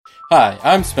Hi,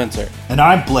 I'm Spencer. And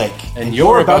I'm Blake. And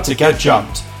you're about to get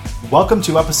jumped. Welcome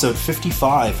to episode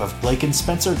 55 of Blake and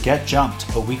Spencer Get Jumped,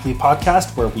 a weekly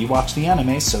podcast where we watch the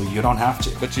anime so you don't have to.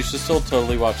 But you should still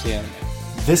totally watch the anime.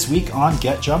 This week on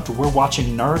Get Jumped, we're watching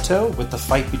Naruto with the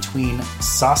fight between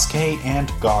Sasuke and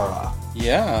Gaara.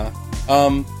 Yeah.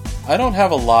 I don't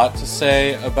have a lot to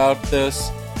say about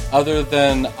this, other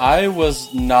than I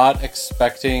was not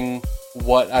expecting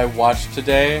what I watched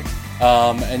today.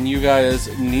 And you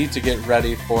guys need to get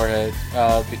ready for it,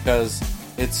 because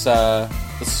it's the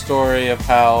story of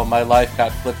how my life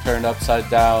got turned upside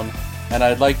down. And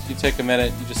I'd like you to take a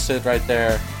minute, you just sit right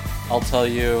there. I'll tell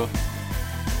you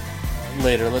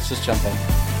later. Let's just jump in.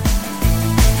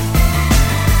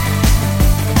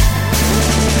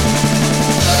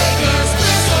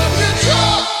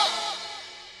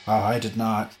 I did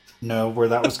not know where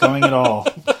that was going at all.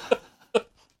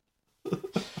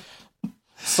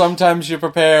 Sometimes you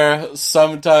prepare,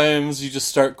 sometimes you just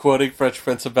start quoting Fresh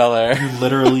Prince of Bel-Air. You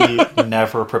literally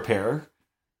never prepare.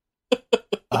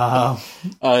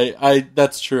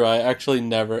 That's true. I actually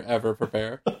never, ever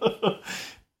prepare.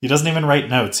 He doesn't even write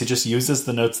notes. He just uses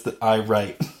the notes that I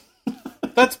write.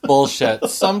 That's bullshit.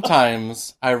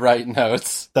 Sometimes I write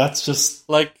notes. That's just...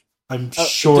 like, I'm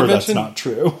sure that's not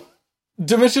true.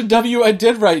 Dimension W, I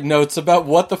did write notes about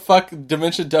what the fuck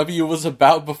Dimension W was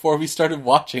about before we started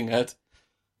watching it.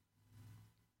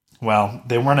 Well,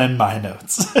 they weren't in my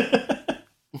notes.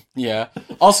 Yeah.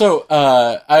 Also,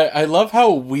 I love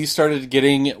how we started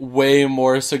getting way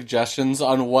more suggestions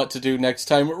on what to do next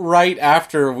time right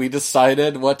after we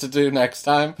decided what to do next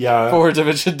time for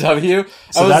Dimension W.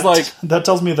 So that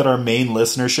tells me that our main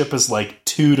listenership is like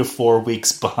 2 to 4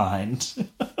 weeks behind.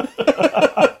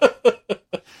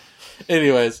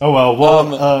 Anyways. Oh,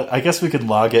 well, I guess we could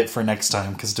log it for next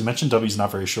time, because Dimension W is not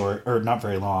very short, or not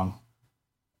very long.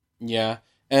 Yeah.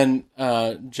 And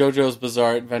JoJo's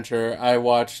Bizarre Adventure, I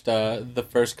watched the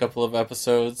first couple of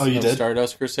episodes of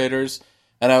Stardust Crusaders,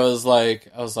 and I was like,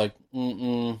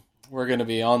 we're going to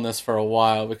be on this for a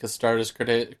while, because Stardust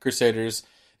Crusaders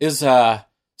is,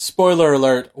 spoiler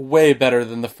alert, way better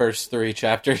than the first 3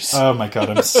 chapters. Oh my god,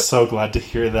 I'm so glad to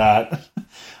hear that.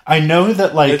 I know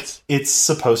that, it's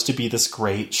supposed to be this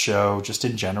great show just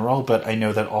in general, but I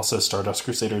know that also Stardust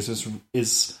Crusaders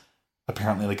is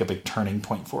apparently like a big turning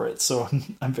point for it, so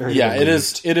I'm very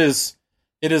relieved. It is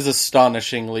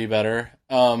astonishingly better.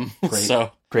 Great.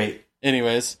 So great.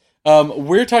 Anyways,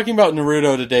 we're talking about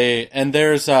Naruto today, and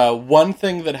there's one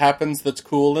thing that happens that's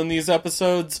cool in these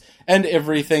episodes, and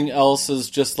everything else is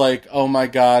just like, oh my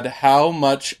god, how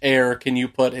much air can you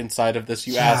put inside of this,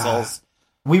 you assholes?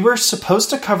 We were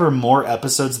supposed to cover more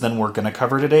episodes than we're going to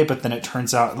cover today, but then it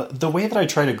turns out the way that I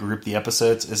try to group the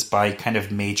episodes is by kind of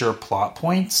major plot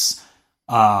points.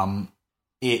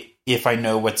 If I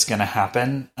know what's going to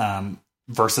happen,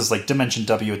 versus like Dimension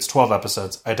W, it's 12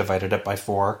 episodes. I divided it by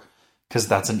 4 because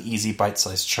that's an easy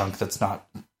bite-sized chunk that's not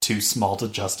too small to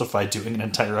justify doing an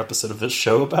entire episode of this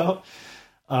show about.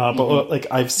 But like,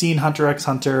 I've seen Hunter x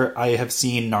Hunter, I have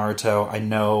seen Naruto, I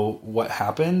know what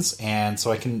happens, and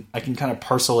so I can kind of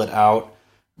parcel it out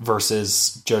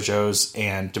versus JoJo's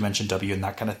and Dimension W and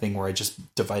that kind of thing, where I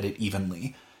just divide it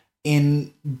evenly.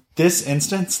 In this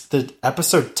instance, the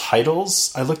episode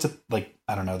titles, I looked at, like,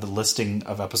 I don't know, the listing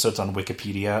of episodes on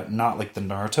Wikipedia, not like the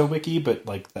Naruto wiki, but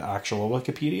like the actual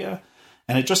Wikipedia.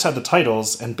 And it just had the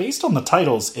titles, and based on the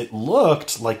titles, it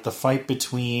looked like the fight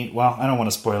between, well, I don't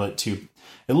want to spoil it too.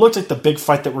 It looked like the big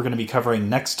fight that we're going to be covering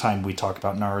next time we talk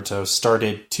about Naruto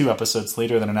started 2 episodes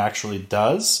later than it actually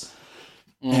does.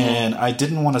 And I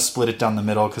didn't want to split it down the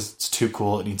middle because it's too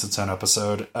cool. It needs its own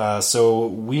episode. So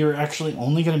we are actually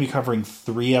only going to be covering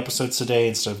 3 episodes today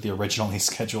instead of the originally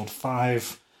scheduled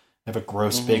 5. I have a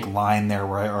gross big line there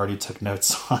where I already took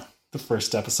notes on the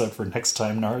first episode for next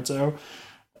time Naruto.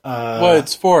 Well,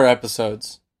 it's 4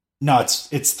 episodes. No,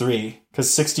 it's 3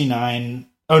 because 69.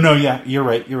 Oh no, yeah, you're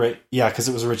right. Yeah, because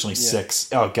it was originally 6.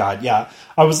 Oh god, yeah.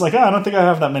 I was like, I don't think I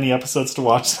have that many episodes to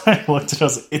watch. I looked at it, I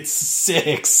was like, it's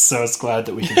 6. So I was glad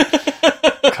that we could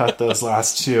cut those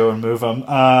last 2 and move them.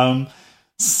 We're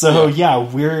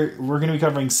going to be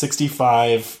covering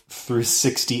 65 through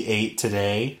 68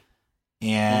 today.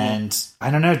 And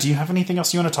I don't know, do you have anything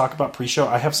else you want to talk about pre-show?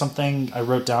 I have something I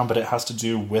wrote down, but it has to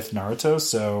do with Naruto,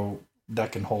 so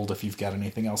that can hold if you've got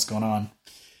anything else going on.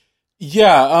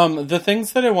 Yeah, the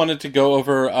things that I wanted to go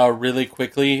over really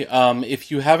quickly,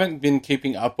 if you haven't been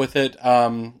keeping up with it,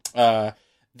 the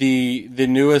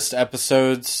newest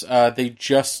episodes, I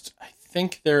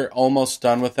think they're almost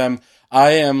done with them.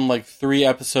 I am like 3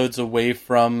 episodes away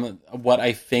from what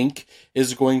I think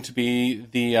is going to be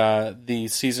the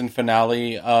season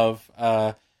finale of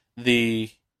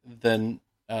the the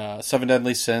Seven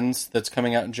Deadly Sins that's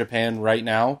coming out in Japan right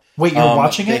now. Wait, you're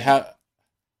watching it?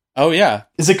 Oh yeah.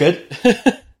 Is it good?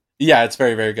 Yeah, it's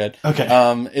very, very good. Okay.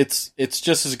 It's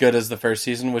just as good as the first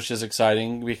season, which is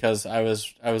exciting because I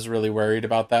was really worried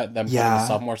about that, them putting the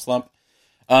sophomore slump.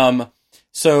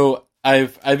 So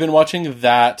I've been watching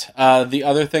that. The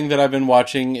other thing that I've been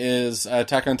watching is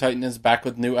Attack on Titan is back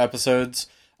with new episodes.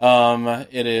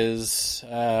 It is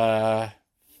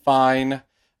fine.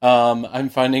 I'm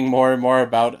finding more and more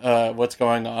about what's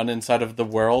going on inside of the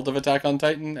world of Attack on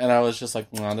Titan, and I was just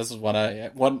like, no, this is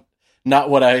not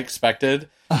what I expected.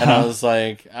 And I was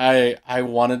like, I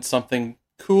wanted something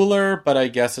cooler, but I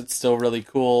guess it's still really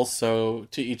cool, so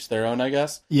to each their own, I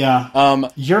guess. Yeah.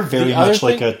 You're very much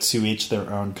like a to each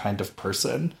their own kind of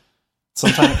person.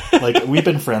 Sometimes, like, we've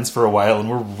been friends for a while, and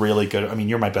we're really good. I mean,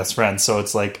 you're my best friend, so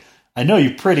it's like, I know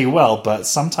you pretty well, but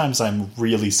sometimes I'm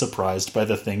really surprised by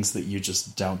the things that you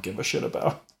just don't give a shit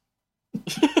about.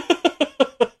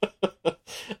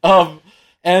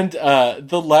 And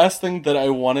the last thing that I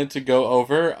wanted to go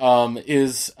over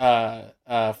is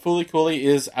Fooly Cooly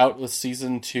is out with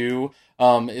season 2.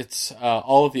 It's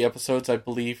all of the episodes, I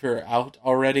believe, are out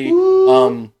already.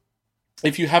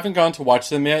 If you haven't gone to watch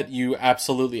them yet, you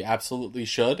absolutely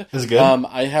should. Is it good?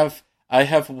 I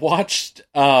have watched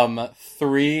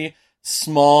 3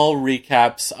 small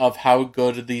recaps of how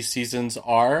good these seasons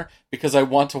are because I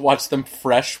want to watch them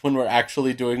fresh when we're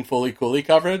actually doing Fooly Cooly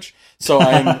coverage. So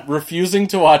I'm refusing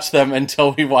to watch them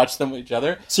until we watch them with each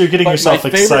other. So you're getting yourself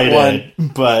excited,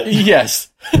 but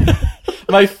yes.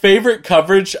 My favorite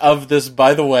coverage of this,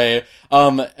 by the way,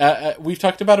 we've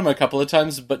talked about him a couple of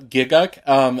times, but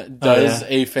Giguk does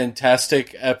a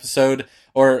fantastic episode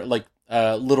or like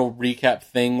little recap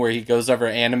thing where he goes over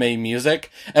anime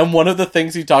music, and one of the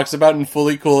things he talks about in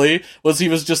Fooly Cooly was he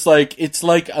was just like, it's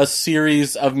like a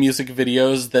series of music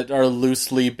videos that are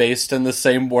loosely based in the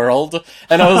same world,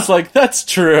 and I was like, that's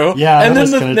true. Yeah, and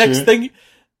then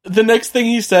the next thing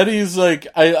he said, he's like,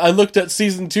 I looked at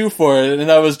season 2 for it,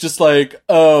 and I was just like,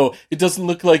 oh, it doesn't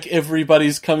look like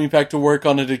everybody's coming back to work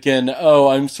on it again. Oh,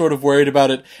 I'm sort of worried about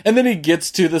it. And then he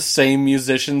gets to the same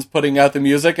musicians putting out the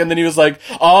music, and then he was like,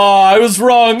 oh, I was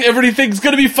wrong. Everything's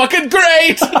gonna be fucking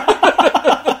great!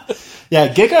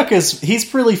 Yeah, Giguk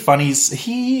he's really funny.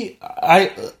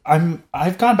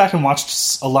 I've gone back and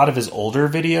watched a lot of his older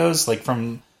videos, like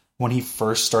from when he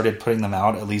first started putting them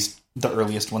out, at least the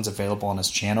earliest ones available on his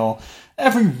channel.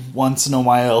 Every once in a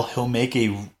while, he'll make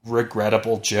a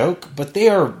regrettable joke, but they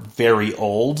are very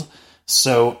old.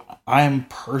 So I'm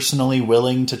personally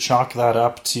willing to chalk that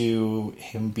up to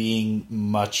him being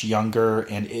much younger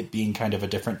and it being kind of a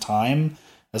different time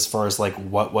as far as like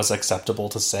what was acceptable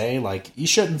to say. Like, you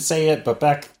shouldn't say it, but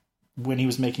back when he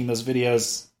was making those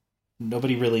videos,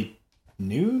 nobody really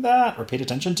knew that or paid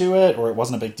attention to it, or it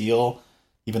wasn't a big deal,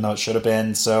 even though it should have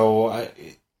been. So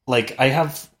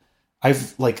I've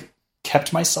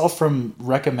kept myself from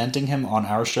recommending him on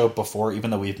our show before,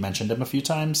 even though we've mentioned him a few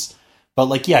times. But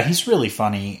like, yeah, he's really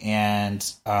funny, and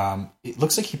it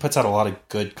looks like he puts out a lot of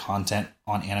good content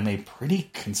on anime pretty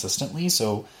consistently.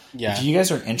 So yeah, if you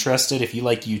guys are interested, if you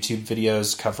like YouTube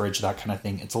videos, coverage, that kind of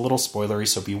thing, it's a little spoilery,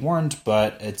 so be warned,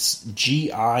 but it's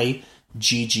GIGGUK.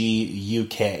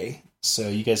 So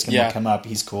you guys can look him up.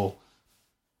 He's cool.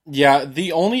 Yeah,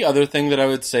 the only other thing that I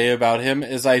would say about him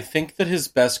is I think that his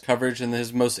best coverage and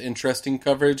his most interesting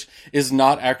coverage is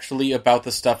not actually about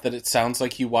the stuff that it sounds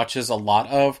like he watches a lot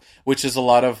of, which is a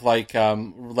lot of like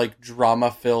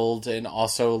drama filled and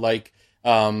also like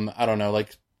I don't know,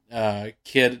 like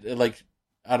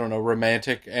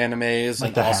romantic animes, like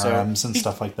and the also harems and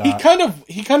stuff like that.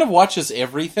 He kind of watches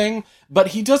everything, but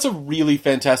he does a really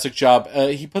fantastic job.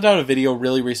 He put out a video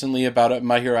really recently about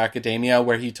My Hero Academia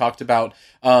where he talked about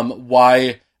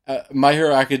why My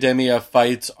Hero Academia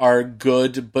fights are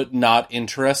good but not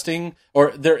interesting,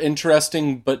 or they're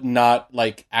interesting but not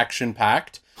like action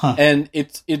packed. And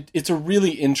it's a really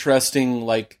interesting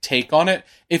like take on it.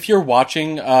 If you're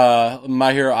watching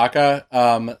My Hero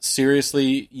Aka,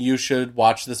 seriously, you should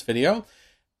watch this video.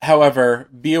 However,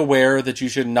 be aware that you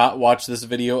should not watch this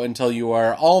video until you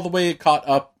are all the way caught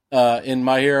up in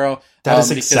My Hero. That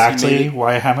is exactly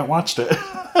why I haven't watched it.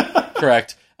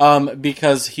 Correct.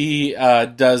 Because he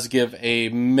does give a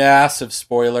massive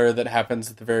spoiler that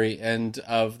happens at the very end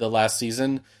of the last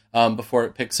season. Before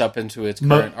it picks up into its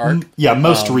current arc. Yeah,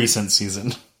 most recent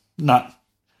season. Not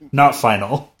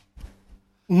final.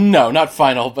 No, not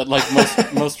final, but like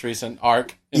most recent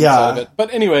arc inside of it.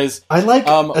 But anyways, I like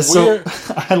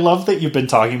I love that you've been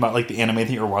talking about like the anime that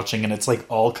you're watching and it's like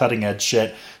all cutting edge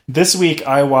shit. This week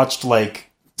I watched like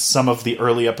some of the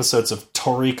early episodes of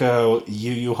Toriko,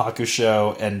 Yu Yu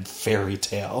Hakusho, and Fairy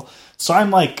Tail. So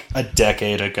I'm like a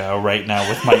decade ago right now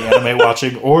with my anime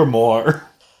watching or more.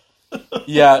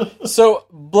 Yeah. So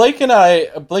Blake and I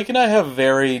have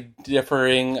very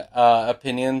differing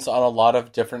opinions on a lot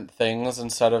of different things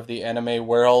inside of the anime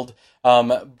world.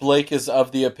 Blake is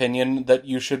of the opinion that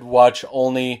you should watch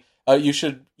only. You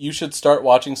should start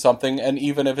watching something, and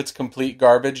even if it's complete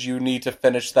garbage, you need to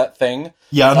finish that thing.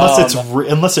 Yeah,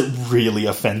 unless it really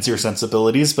offends your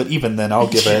sensibilities. But even then, I'll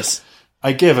give it.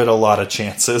 I give it a lot of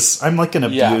chances. I'm like an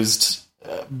abused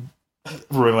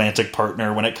romantic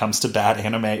partner when it comes to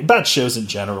bad shows in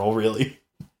general. Really.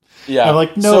 Yeah. I'm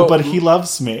like, no, but he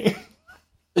loves me.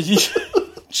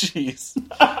 Jeez.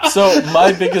 So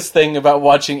my biggest thing about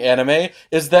watching anime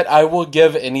is that I will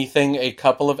give anything a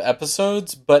couple of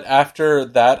episodes, but after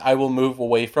that I will move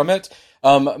away from it.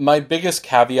 My biggest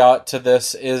caveat to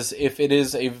this is if it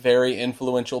is a very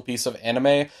influential piece of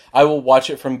anime, I will watch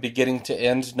it from beginning to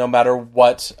end, no matter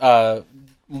what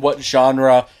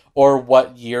genre or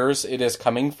what years it is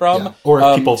coming from. Yeah. Or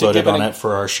if people voted on it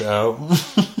for our show.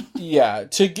 Yeah,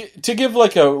 to give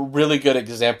like a really good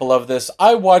example of this,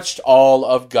 I watched all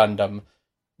of Gundam.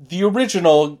 The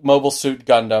original Mobile Suit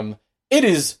Gundam. It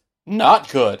is not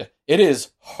good. It is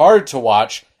hard to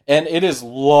watch, and it is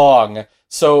long.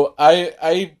 So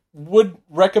I would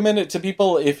recommend it to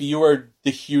people if you are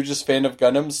the hugest fan of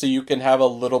Gundam, so you can have a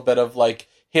little bit of like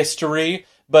history.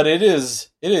 But it is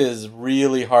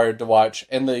really hard to watch,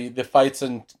 and the fights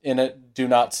in it do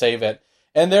not save it.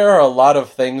 And there are a lot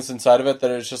of things inside of it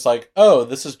that is just like, oh,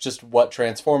 this is just what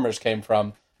Transformers came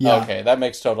from. Yeah. Okay, that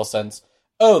makes total sense.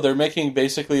 Oh, they're making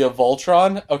basically a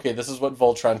Voltron? Okay, this is what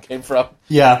Voltron came from.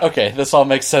 Yeah. Okay, this all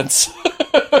makes sense.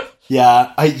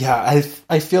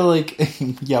 I feel like,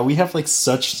 we have like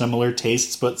such similar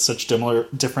tastes, but such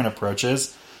different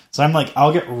approaches. So I'm like,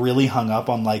 I'll get really hung up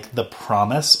on like the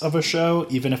promise of a show,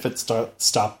 even if it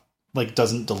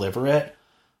doesn't deliver it.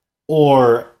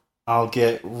 Or I'll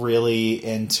get really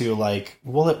into like,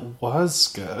 well, it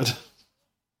was good.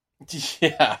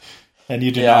 Yeah. And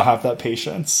you do not have that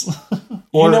patience.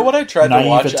 You know what I tried to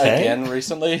watch again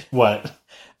recently? What?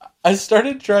 I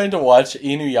started trying to watch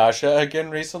Inuyasha again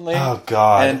recently. Oh,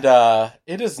 God. And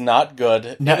it is not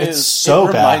good. No, it's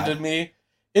so bad.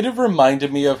 It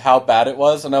reminded me of how bad it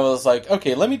was, and I was like,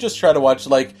 okay, let me just try to watch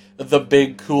like the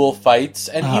big cool fights.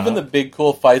 And even the big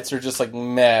cool fights are just like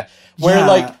meh. Where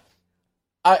like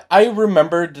I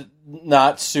remembered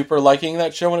not super liking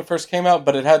that show when it first came out,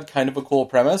 but it had kind of a cool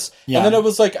premise. Yeah. And then it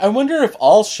was like, I wonder if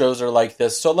all shows are like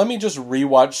this. So let me just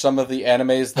rewatch some of the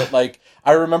animes that like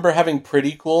I remember having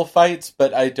pretty cool fights,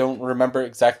 but I don't remember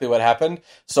exactly what happened.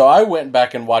 So I went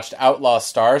back and watched Outlaw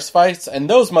Stars fights, and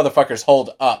those motherfuckers hold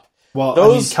up. Well,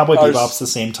 Cowboy Bebop's the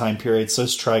same time period, so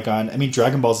is Trigun.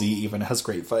 Dragon Ball Z even has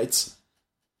great fights.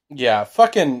 Yeah,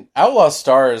 fucking Outlaw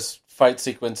Stars fight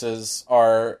sequences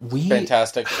are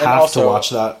fantastic. We have to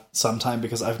watch that sometime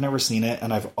because I've never seen it,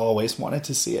 and I've always wanted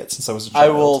to see it since I was a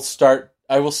child.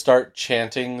 I will start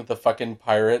chanting the fucking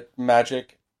pirate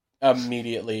magic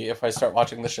immediately if I start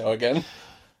watching the show again.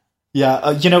 Yeah,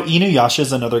 Inuyasha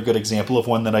is another good example of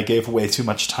one that I gave way too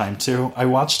much time to. I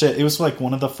watched it. It was like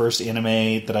one of the first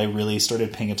anime that I really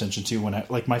started paying attention to when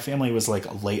my family was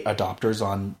like late adopters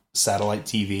on satellite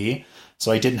TV.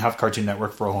 So I didn't have Cartoon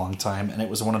Network for a long time, and it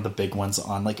was one of the big ones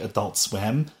on like Adult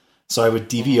Swim. So I would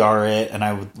DVR it and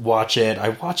I would watch it. I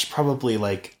watched probably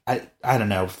like, I don't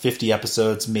know, 50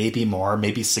 episodes, maybe more,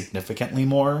 maybe significantly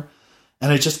more.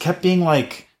 And I just kept being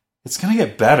like, it's going to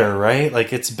get better, right?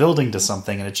 Like, it's building to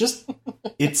something, and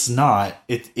it's not.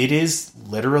 It is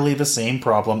literally the same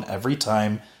problem every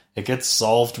time. It gets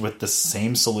solved with the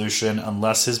same solution,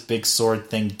 unless his big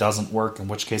sword thing doesn't work, in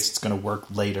which case it's going to work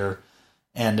later.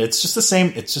 And it's just the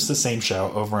same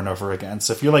show over and over again.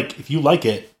 So if you like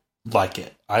it, like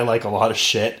it. I like a lot of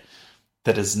shit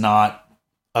that is not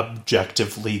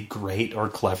objectively great or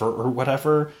clever or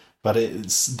whatever, but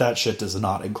that shit does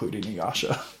not include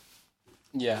Inuyasha.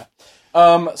 Yeah.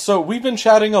 So we've been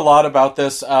chatting a lot about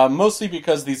this, mostly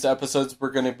because these episodes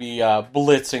we're going to be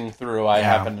blitzing through. I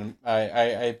imagine.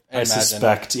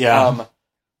 Suspect. Yeah.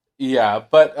 Yeah,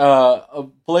 but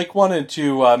Blake wanted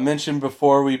to mention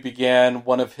before we began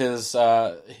one of his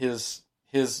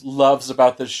loves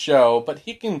about this show, but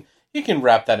he can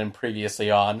wrap that in previously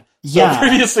on. So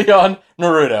previously on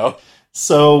Naruto.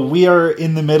 So we are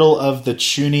in the middle of the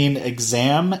Chunin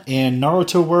exam. In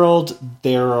Naruto world,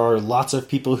 there are lots of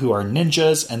people who are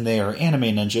ninjas, and they are anime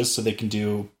ninjas, so they can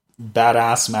do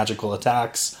badass magical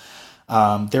attacks.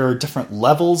 There are different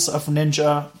levels of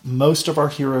ninja. Most of our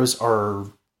heroes are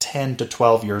 10 to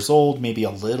 12 years old, maybe a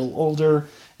little older,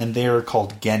 and they are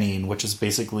called Genin, which is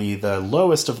basically the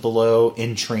lowest of the low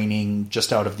in training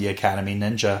just out of the Academy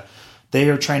Ninja. They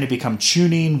are trying to become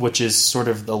Chunin, which is sort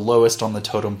of the lowest on the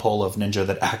totem pole of ninja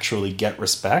that actually get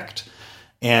respect.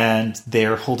 And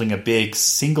they're holding a big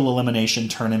single elimination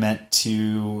tournament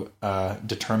to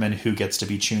determine who gets to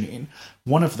be Chunin.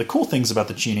 One of the cool things about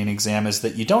the Chunin exam is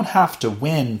that you don't have to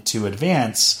win to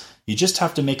advance. You just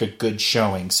have to make a good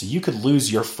showing. So you could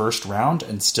lose your first round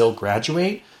and still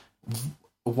graduate,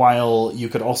 while you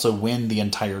could also win the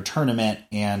entire tournament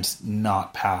and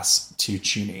not pass to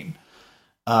Chunin.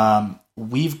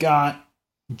 We've got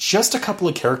just a couple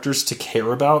of characters to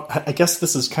care about. I guess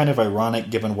this is kind of ironic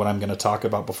given what I'm going to talk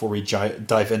about before we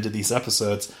dive into these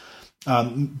episodes.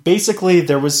 Basically,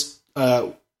 there was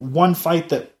one fight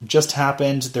that just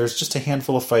happened. There's just a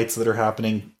handful of fights that are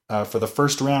happening for the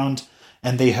first round,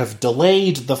 and they have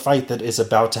delayed the fight that is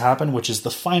about to happen, which is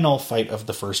the final fight of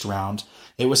the first round.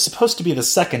 It was supposed to be the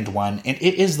second one, and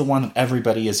it is the one that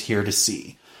everybody is here to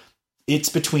see. It's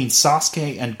between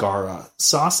Sasuke and Gaara.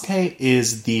 Sasuke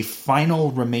is the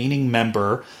final remaining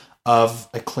member of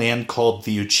a clan called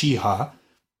the Uchiha.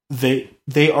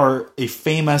 They are a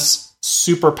famous,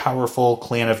 super powerful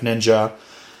clan of ninja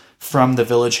from the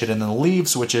village hidden in the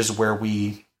leaves, which is where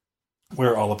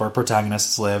all of our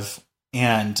protagonists live.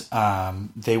 And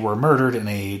they were murdered in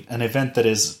an event that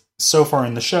is so far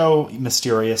in the show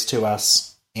mysterious to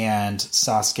us. And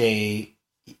Sasuke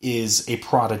is a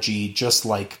prodigy, just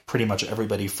like pretty much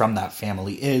everybody from that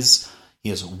family is. He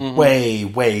is way,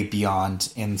 way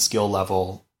beyond in skill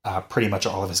level pretty much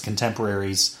all of his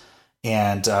contemporaries.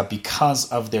 And because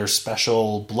of their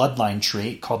special bloodline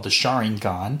trait called the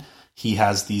Sharingan, he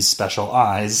has these special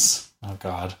eyes. Oh,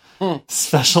 God.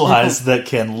 Special eyes that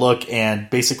can look and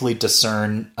basically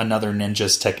discern another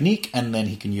ninja's technique, and then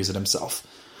he can use it himself.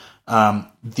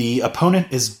 The opponent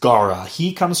is Gaara.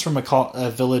 He comes from a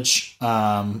village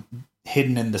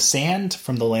hidden in the sand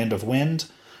from the Land of Wind.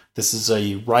 This is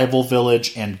a rival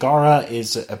village, and Gaara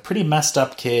is a pretty messed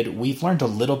up kid. We've learned a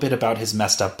little bit about his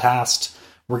messed up past.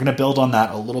 We're going to build on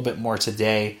that a little bit more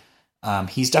today.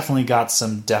 He's definitely got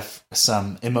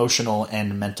some emotional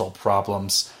and mental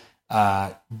problems.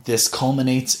 This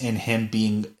culminates in him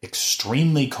being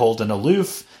extremely cold and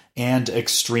aloof and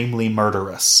extremely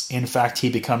murderous. In fact, he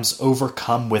becomes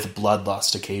overcome with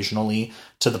bloodlust occasionally,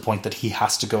 to the point that he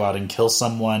has to go out and kill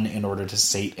someone in order to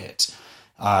sate it.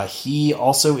 He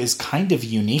also is kind of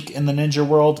unique in the ninja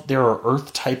world. There are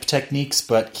earth-type techniques,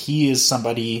 but he is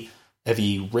somebody of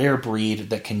a rare breed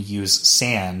that can use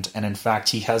sand. And in fact,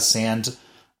 he has sand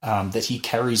that he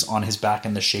carries on his back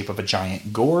in the shape of a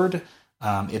giant gourd.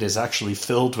 It is actually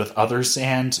filled with other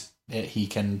sand that he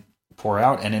can pour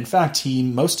out. And in fact, he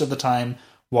most of the time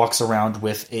walks around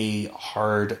with a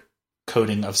hard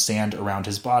coating of sand around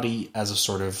his body as a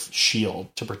sort of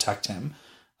shield to protect him.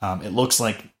 It looks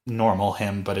like normal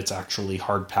him, but it's actually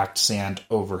hard-packed sand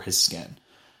over his skin.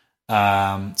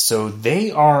 So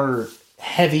they are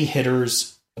heavy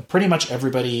hitters. Pretty much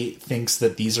everybody thinks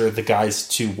that these are the guys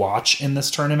to watch in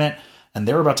this tournament, and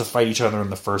they're about to fight each other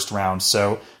in the first round.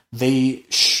 So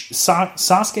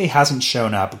Sasuke hasn't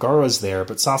shown up. Gaara's there,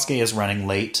 but Sasuke is running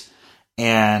late,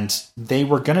 and they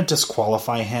were going to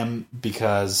disqualify him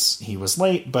because he was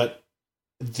late, but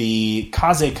the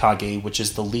Kazekage, which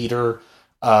is the leader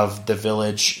of the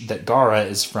village that Gaara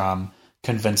is from,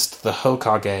 convinced the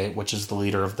Hokage, which is the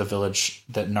leader of the village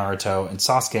that Naruto and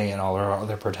Sasuke and all our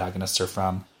other protagonists are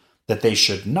from, that they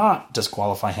should not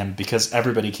disqualify him because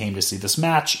everybody came to see this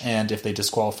match, and if they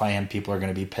disqualify him, people are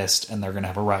going to be pissed and they're going to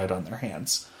have a riot on their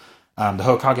hands. The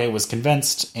Hokage was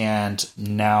convinced, and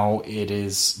now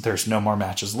there's no more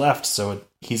matches left, so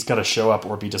he's got to show up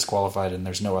or be disqualified, and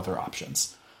there's no other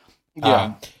options.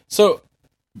 Yeah. What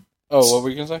were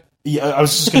you going to say? Yeah, I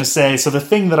was just going to say, so the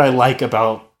thing that I like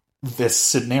about this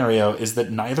scenario is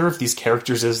that neither of these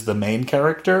characters is the main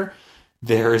character.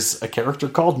 There's a character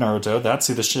called Naruto, that's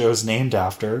who the show is named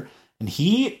after, and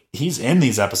he's in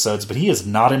these episodes, but he is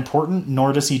not important,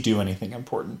 nor does he do anything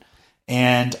important.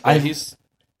 And that's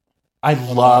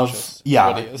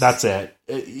it.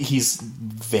 He's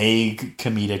vague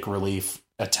comedic relief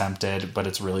attempted, but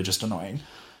it's really just annoying.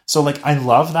 So, I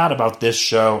love that about this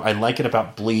show. I like it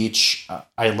about Bleach.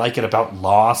 I like it about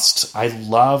Lost. I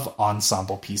love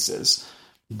ensemble pieces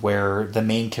where the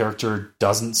main character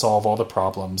doesn't solve all the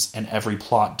problems and every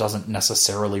plot doesn't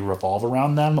necessarily revolve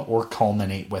around them or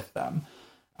culminate with them.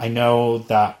 I know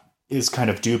that is kind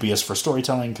of dubious for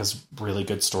storytelling because really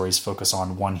good stories focus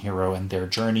on one hero and their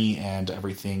journey, and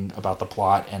everything about the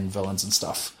plot and villains and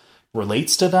stuff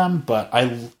relates to them. But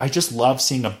I just love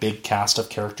seeing a big cast of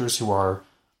characters who are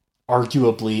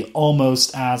arguably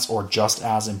almost as or just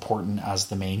as important as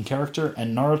the main character,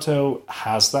 and Naruto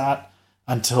has that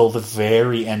until the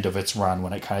very end of its run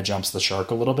when it kind of jumps the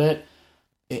shark a little bit.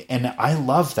 And I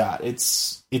love that.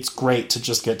 It's great to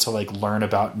just get to like learn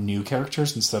about new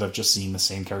characters instead of just seeing the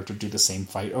same character do the same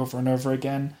fight over and over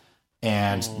again.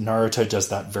 And Naruto does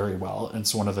that very well. And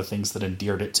it's one of the things that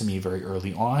endeared it to me very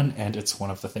early on, and it's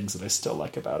one of the things that I still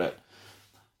like about it.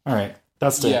 All right,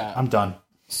 that's it. I'm done.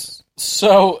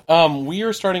 So, we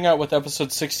are starting out with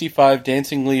episode 65,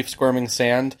 Dancing Leaf, Squirming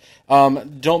Sand.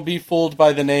 Don't be fooled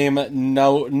by the name.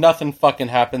 No, nothing fucking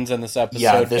happens in this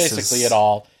episode, basically at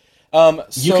all.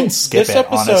 You can skip it,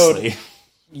 honestly.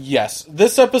 Yes,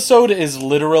 this episode is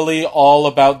literally all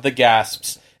about the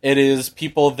gasps. It is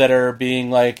people that are being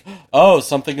like, oh,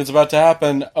 something is about to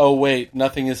happen. Oh, wait,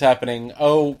 nothing is happening.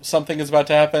 Oh, something is about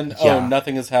to happen. Yeah. Oh,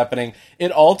 nothing is happening.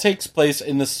 It all takes place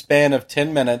in the span of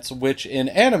 10 minutes, which in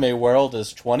anime world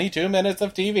is 22 minutes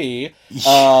of TV.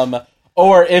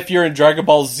 Or if you're in Dragon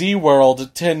Ball Z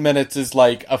world, 10 minutes is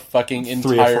like a fucking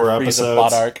entire Frieza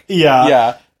plot arc.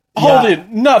 Yeah. Hold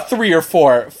it, not 3 or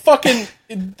 4. Fucking,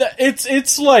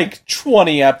 it's like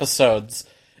 20 episodes.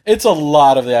 It's a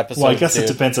lot of the episodes. Well, I guess it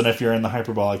depends on if you're in the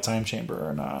hyperbolic time chamber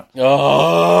or not.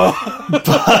 Oh,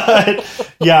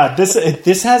 but yeah,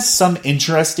 this has some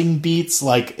interesting beats.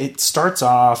 Like it starts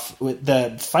off with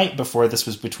the fight before this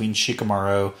was between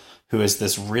Shikamaru, who is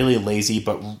this really lazy,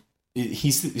 but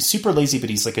he's super lazy, but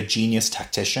he's like a genius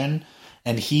tactician,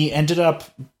 and he ended up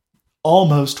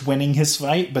almost winning his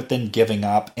fight, but then giving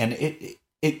up, and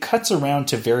it cuts around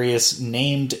to various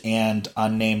named and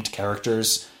unnamed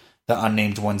characters. The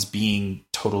unnamed ones being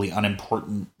totally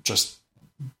unimportant, just,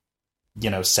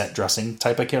 set dressing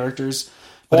type of characters.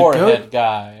 Forehead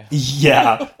guy.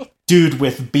 Yeah. Dude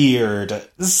with beard.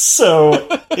 So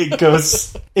it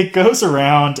goes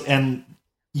around and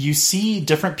you see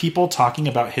different people talking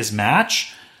about his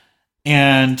match.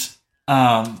 And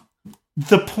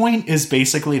the point is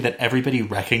basically that everybody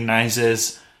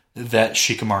recognizes that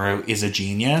Shikamaru is a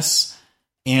genius.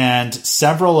 And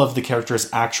several of the characters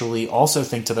actually also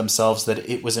think to themselves that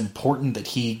it was important that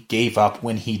he gave up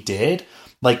when he did.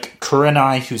 Like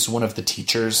Kurenai, who's one of the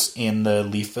teachers in the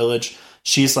Leaf Village,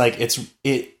 she's like,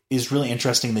 it is really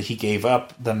interesting that he gave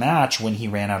up the match when he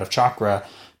ran out of chakra,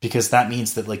 because that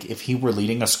means that like if he were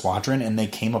leading a squadron and they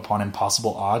came upon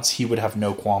impossible odds, he would have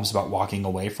no qualms about walking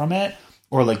away from it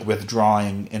or like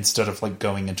withdrawing instead of like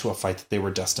going into a fight that they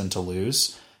were destined to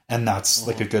lose. And that's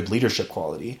like a good leadership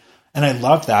quality. And I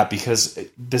love that because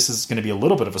this is going to be a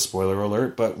little bit of a spoiler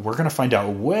alert, but we're going to find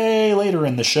out way later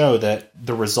in the show that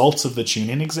the results of the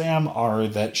Chunin exam are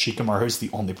that Shikamaru is the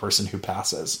only person who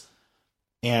passes.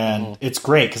 And it's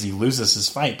great because he loses his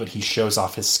fight, but he shows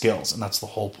off his skills. And that's the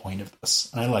whole point of this.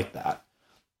 And I like that.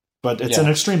 But it's an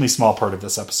extremely small part of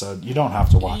this episode. You don't have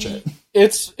to watch it.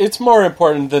 It's more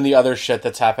important than the other shit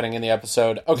that's happening in the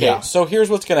episode. Okay, So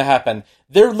here's what's going to happen.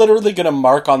 They're literally going to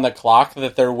mark on the clock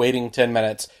that they're waiting 10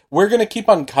 minutes. We're going to keep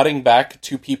on cutting back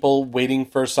to people waiting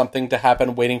for something to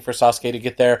happen, waiting for Sasuke to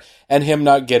get there, and him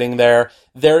not getting there.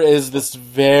 There is this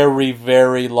very,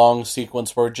 very long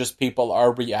sequence where just people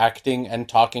are reacting and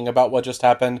talking about what just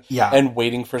happened and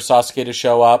waiting for Sasuke to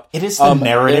show up. It is the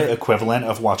narrative equivalent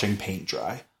of watching paint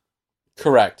dry.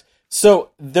 Correct.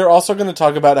 So they're also going to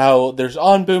talk about how there's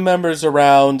Anbu members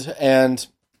around, and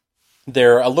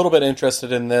they're a little bit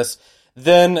interested in this.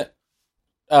 Then,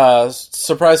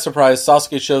 surprise, surprise,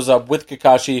 Sasuke shows up with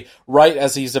Kakashi right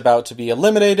as he's about to be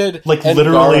eliminated. Like, and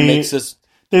literally,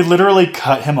 they literally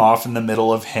cut him off in the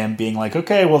middle of him being like,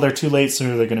 okay, well, they're too late, so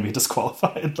they're going to be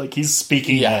disqualified. Like, he's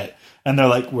speaking it, and they're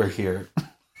like, we're here.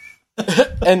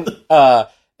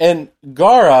 And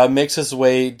Gaara makes his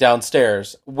way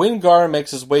downstairs. When Gaara makes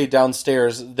his way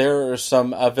downstairs, there are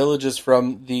some villages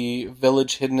from the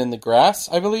village hidden in the grass,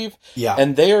 I believe. Yeah.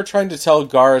 And they are trying to tell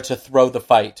Gaara to throw the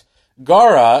fight.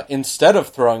 Gaara, instead of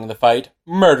throwing the fight,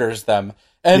 murders them.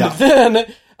 And then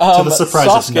to the surprise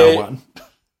Sasuke, of no one.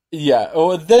 Yeah.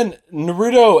 Oh, then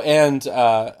Naruto and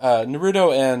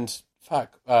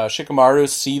Shikamaru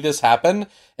see this happen,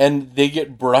 and they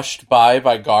get brushed by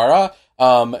Gaara.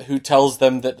 Who tells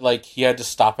them that like he had to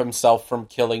stop himself from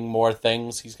killing more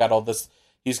things. He's got this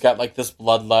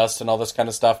bloodlust and all this kind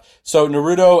of stuff. So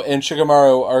Naruto and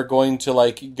Shikamaru are going to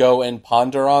like go and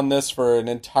ponder on this for an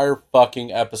entire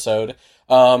fucking episode.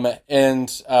 And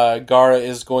Gaara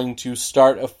is going to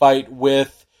start a fight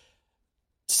with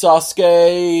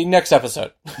Sasuke next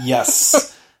episode.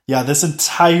 Yes. Yeah, this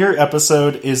entire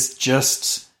episode is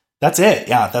just... That's it.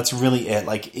 Yeah, that's really it.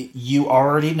 Like, you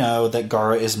already know that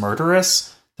Gaara is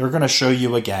murderous. They're going to show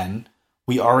you again.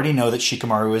 We already know that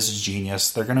Shikamaru is a genius.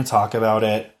 They're going to talk about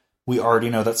it. We already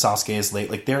know that Sasuke is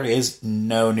late. Like, there is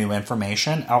no new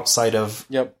information outside of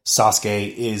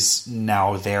Sasuke is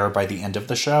now there by the end of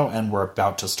the show, and we're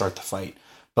about to start the fight.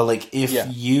 But, like, if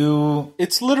you...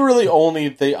 It's literally only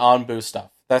the Anbu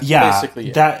stuff. That's basically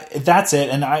it. That's it.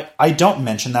 And I don't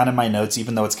mention that in my notes,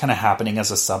 even though it's kind of happening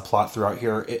as a subplot throughout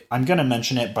here. I'm going to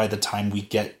mention it by the time we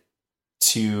get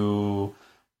to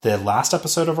the last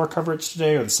episode of our coverage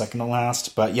today, or the second to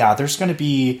last. But yeah,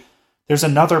 there's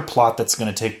another plot that's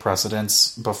going to take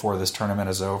precedence before this tournament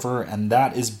is over, and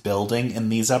that is building in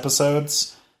these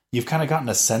episodes. You've kind of gotten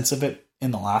a sense of it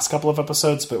in the last couple of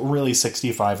episodes, but really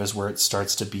 65 is where it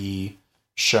starts to be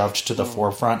shoved to the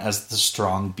forefront as the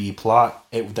strong B plot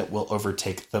that will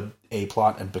overtake the A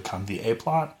plot and become the A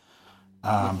plot.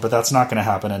 But that's not going to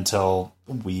happen until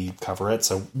we cover it,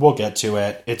 so we'll get to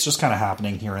it. It's just kind of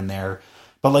happening here and there.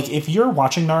 But like, if you're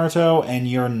watching Naruto and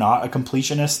you're not a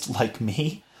completionist like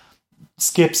me,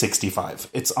 skip 65.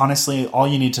 It's honestly, all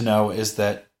you need to know is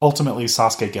that ultimately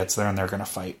Sasuke gets there and they're going to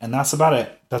fight. And that's about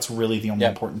it. That's really the only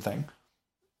important thing.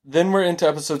 Then we're into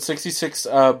episode 66,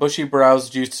 Bushy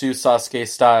Brows Jutsu Sasuke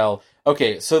style.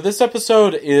 Okay, so this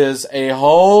episode is a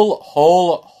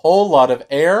whole lot of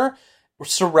air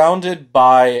surrounded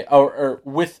by, or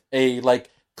with a,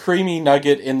 like, creamy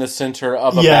nugget in the center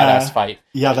of a badass fight.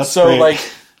 Yeah, that's so great.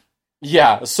 Like,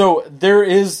 yeah, so there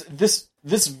is this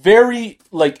very,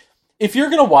 like, if you're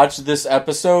going to watch this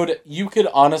episode, you could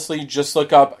honestly just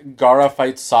look up Gaara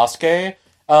fights Sasuke,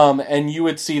 and you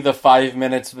would see the 5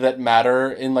 minutes that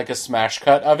matter in, like, a smash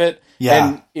cut of it.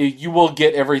 Yeah. And you will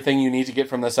get everything you need to get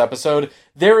from this episode.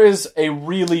 There is a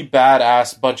really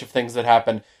badass bunch of things that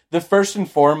happen. The first and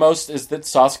foremost is that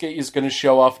Sasuke is going to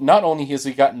show off, not only has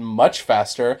he gotten much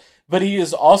faster, but he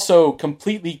has also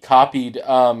completely copied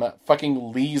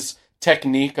fucking Lee's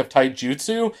technique of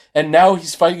taijutsu, and now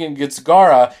he's fighting against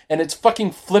Gaara, and it's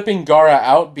fucking flipping Gaara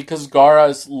out because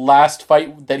Gaara's last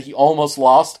fight that he almost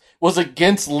lost was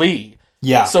against Lee.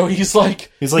 Yeah. So he's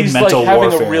like mental having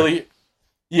warfare. a really...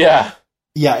 Yeah.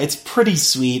 Yeah, it's pretty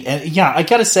sweet. And yeah, I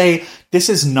gotta say, this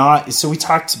is not... So we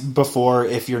talked before,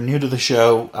 if you're new to the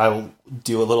show, I'll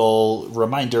do a little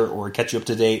reminder or catch you up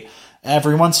to date.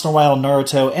 Every once in a while,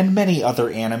 Naruto and many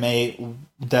other anime,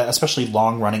 especially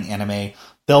long-running anime,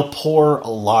 they'll pour a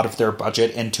lot of their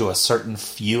budget into a certain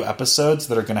few episodes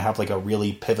that are going to have like a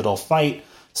really pivotal fight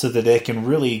so that they can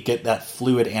really get that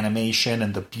fluid animation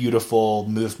and the beautiful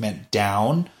movement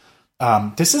down.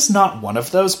 This is not one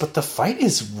of those, but the fight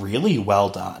is really well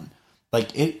done. Like,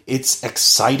 it's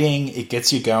exciting. It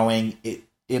gets you going.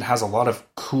 It has a lot of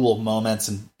cool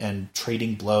moments and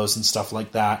trading blows and stuff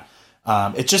like that.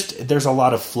 There's a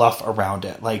lot of fluff around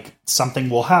it. Like, something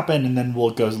will happen and then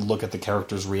we'll go look at the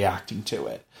characters reacting to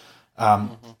it.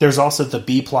 There's also the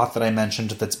B plot that I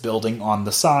mentioned that's building on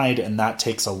the side, and that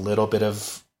takes a little bit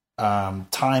of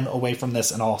time away from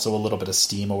this and also a little bit of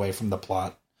steam away from the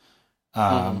plot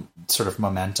sort of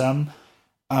momentum.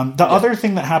 Other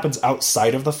thing that happens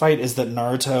outside of the fight is that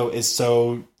Naruto is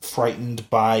so frightened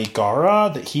by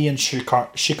Gaara that he and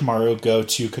Shikamaru go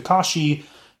to Kakashi,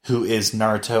 who is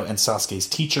Naruto and Sasuke's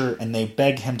teacher, and they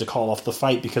beg him to call off the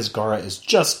fight because Gaara is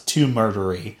just too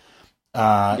murdery.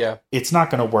 It's not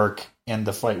going to work, and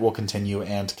the fight will continue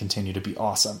to be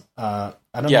awesome. I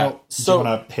don't know. Do you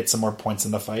want to hit some more points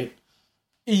in the fight?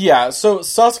 Yeah, so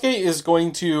Sasuke is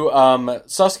going to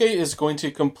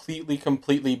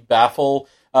completely baffle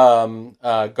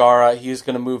Gaara. He's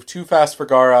going to move too fast for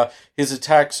Gaara. His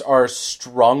attacks are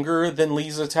stronger than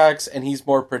Lee's attacks, and he's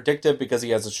more predictive because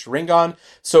he has a Sharingan,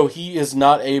 so he is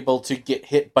not able to get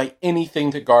hit by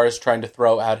anything that Gaara is trying to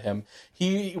throw at him.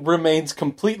 He remains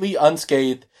completely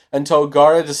unscathed until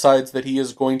Gaara decides that he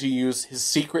is going to use his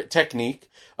secret technique.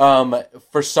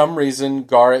 For some reason,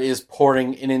 Gaara is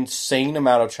pouring an insane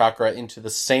amount of chakra into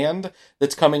the sand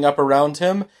that's coming up around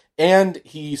him, and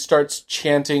he starts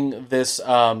chanting this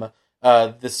whole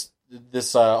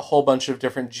bunch of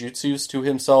different jutsus to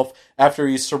himself after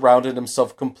he's surrounded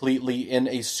himself completely in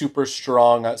a super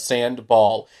strong sand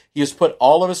ball. He has put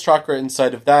all of his chakra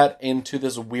inside of that into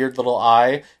this weird little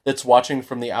eye that's watching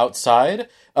from the outside.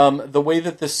 The way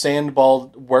that the sand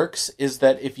ball works is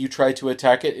that if you try to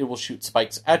attack it, it will shoot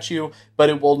spikes at you, but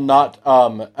it will not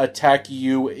attack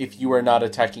you if you are not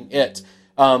attacking it.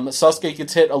 Sasuke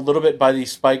gets hit a little bit by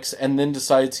these spikes and then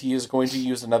decides he is going to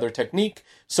use another technique.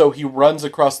 So he runs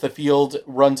across the field,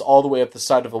 runs all the way up the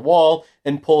side of the wall,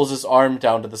 and pulls his arm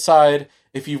down to the side.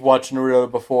 If you've watched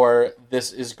Naruto before,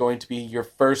 this is going to be your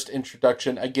first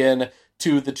introduction again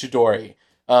to the Chidori.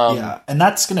 And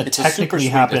that's going to technically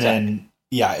happen in...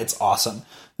 Yeah, it's awesome.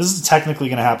 This is technically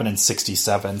going to happen in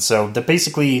 67. So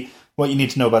basically what you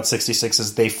need to know about 66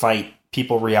 is they fight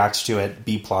people react to it.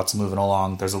 B plot's moving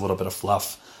along. There's a little bit of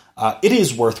fluff. It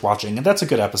is worth watching, and that's a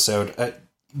good episode.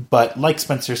 But like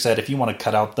Spencer said, if you want to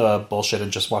cut out the bullshit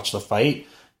and just watch the fight,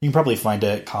 you can probably find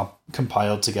it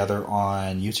compiled together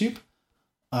on YouTube.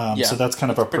 So that's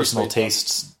kind of a personal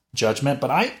taste judgment.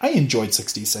 But I enjoyed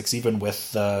 66, even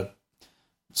with the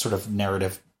sort of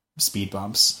narrative speed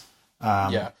bumps.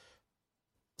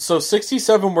 So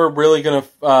 67, we're really going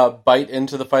to bite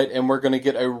into the fight, and we're going to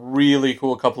get a really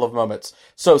cool couple of moments.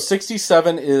 So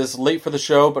 67 is late for the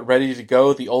show, but ready to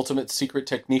go. The ultimate secret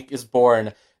technique is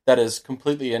born. That is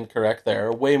completely incorrect. There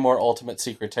are way more ultimate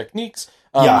secret techniques.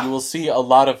 You will see a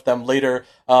lot of them later.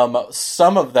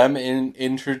 Some of them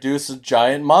introduce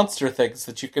giant monster things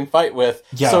that you can fight with.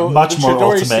 Yeah, so much more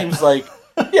Chidori ultimate. Seems like,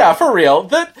 yeah, for real.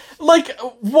 That like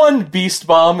one beast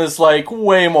bomb is like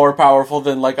way more powerful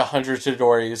than like 100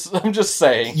 Chidoris. I'm just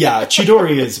saying. Yeah,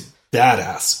 Chidori is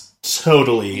badass,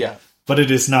 totally. Yeah. But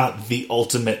it is not the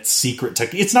ultimate secret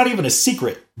technique. It's not even a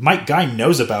secret. Mike Guy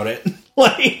knows about it.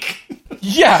 Like,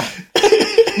 yeah,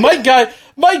 my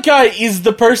guy is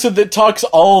the person that talks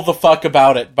all the fuck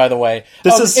about it. By the way,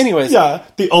 this is anyways. Yeah,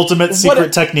 the ultimate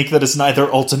secret technique that is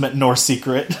neither ultimate nor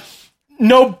secret.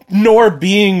 No, nor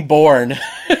being born.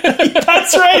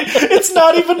 That's right. It's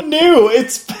not even new.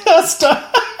 It's past.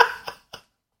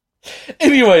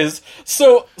 Anyways,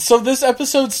 so this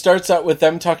episode starts out with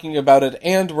them talking about it,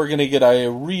 and we're going to get a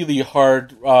really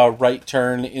hard right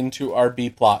turn into our B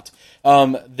plot.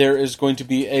 There is going to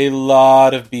be a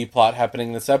lot of B plot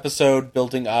happening this episode,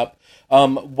 building up.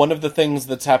 One of the things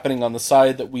that's happening on the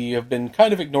side that we have been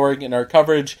kind of ignoring in our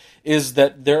coverage is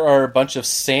that there are a bunch of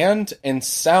sand and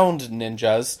sound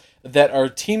ninjas that are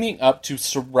teaming up to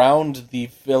surround the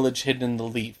village hidden in the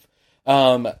leaf.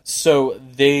 So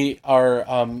they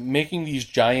are making these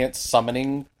giant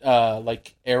summoning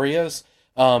like areas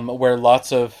where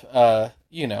lots of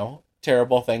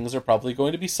terrible things are probably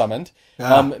going to be summoned.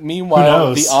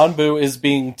 Meanwhile, the Anbu is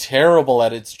being terrible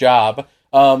at its job.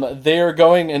 They are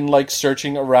going and like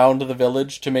searching around the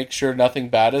village to make sure nothing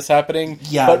bad is happening.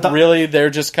 Yeah, but really, they're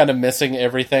just kind of missing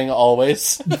everything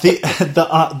always.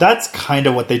 That's kind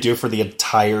of what they do for the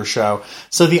entire show.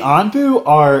 So the Anbu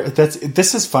are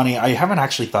this is funny. I haven't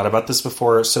actually thought about this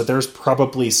before. So there's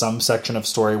probably some section of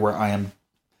story where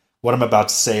what I'm about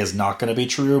to say is not going to be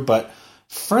true, but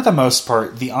for the most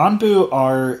part, the Anbu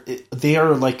are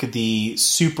like the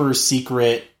super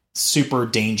secret, super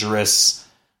dangerous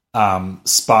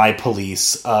spy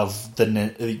police of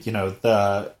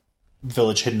the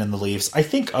village hidden in the leaves. I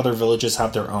think other villages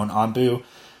have their own Anbu,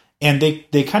 and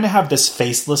they kind of have this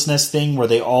facelessness thing where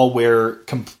they all wear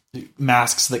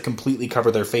masks that completely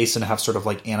cover their face and have sort of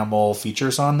like animal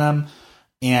features on them,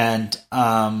 and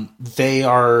they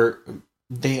are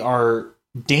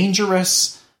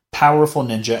dangerous, powerful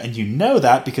ninja, and you know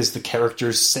that because the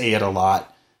characters say it a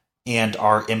lot and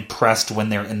are impressed when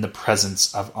they're in the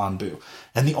presence of Anbu.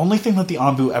 And the only thing that the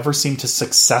Anbu ever seem to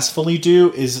successfully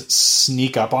do is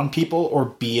sneak up on people or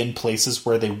be in places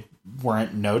where they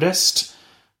weren't noticed.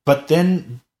 But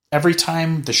then every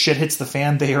time the shit hits the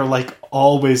fan, they are like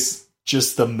always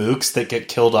just the mooks that get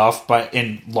killed off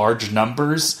in large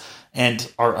numbers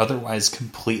and are otherwise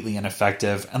completely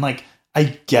ineffective. And like,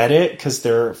 I get it because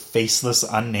they're faceless,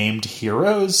 unnamed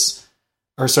heroes.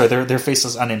 Or sorry, they're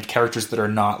faceless, unnamed characters that are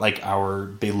not like our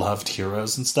beloved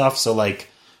heroes and stuff. So like,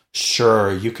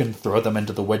 sure, you can throw them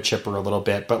into the wood chipper a little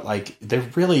bit, but like they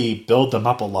really build them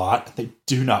up a lot. They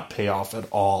do not pay off at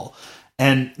all.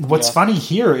 And what's funny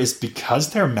here is because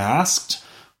they're masked,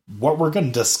 what we're going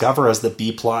to discover as the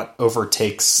B plot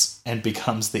overtakes and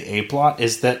becomes the A plot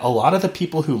is that a lot of the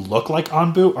people who look like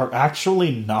Anbu are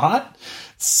actually not.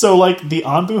 So like the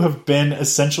Anbu have been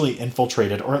essentially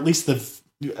infiltrated, or at least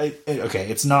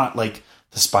it's not like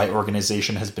the spy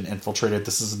organization has been infiltrated.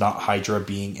 This is not Hydra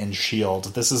being in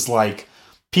S.H.I.E.L.D. This is like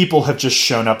people have just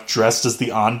shown up dressed as the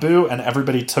Anbu, and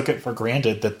everybody took it for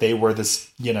granted that they were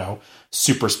this,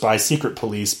 super spy secret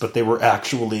police, but they were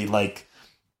actually like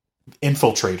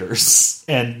infiltrators.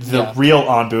 And the real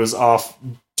Anbu is off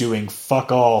doing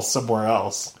fuck all somewhere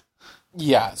else.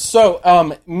 Yeah,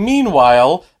 so,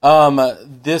 meanwhile,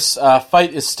 this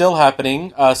fight is still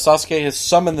happening. Sasuke has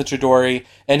summoned the Chidori,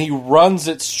 and he runs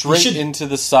it straight into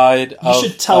the side of... You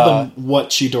should tell them what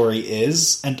Chidori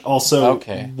is, and also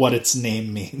what its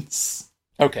name means.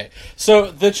 Okay, so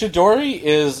the Chidori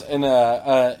is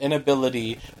an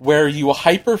ability where you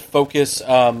hyper-focus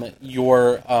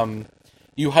your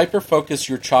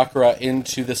chakra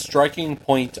into the striking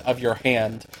point of your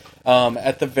hand.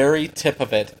 At the very tip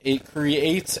of it, it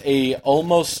creates a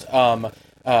almost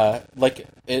like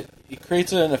it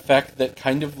creates an effect that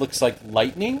kind of looks like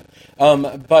lightning.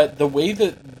 But the way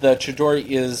that the Chidori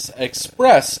is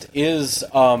expressed is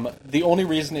the only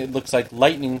reason it looks like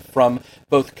lightning from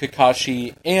both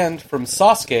Kakashi and from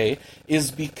Sasuke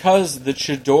is because the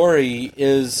Chidori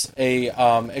is a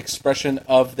expression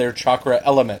of their chakra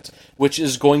element, which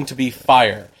is going to be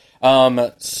fire.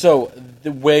 So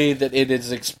the way that it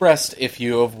is expressed, if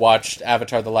you have watched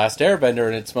Avatar: The Last Airbender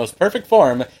in its most perfect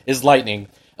form, is lightning.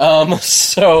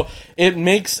 So it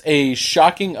makes a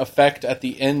shocking effect at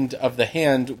the end of the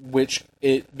hand, which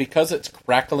because it's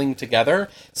crackling together,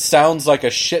 sounds like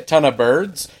a shit ton of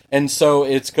birds, and so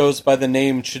it goes by the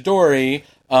name Chidori,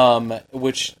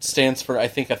 which stands for, I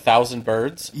think, 1,000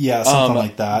 birds. Yeah, something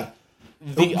like that.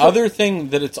 The other thing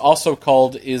that it's also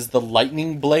called is the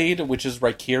lightning blade, which is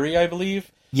Raikiri, I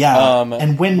believe. Yeah,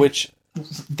 and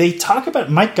they talk about,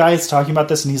 Mike Guy is talking about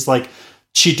this, and he's like,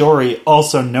 Chidori,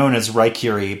 also known as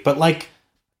Raikiri, but like,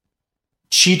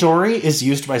 Chidori is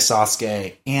used by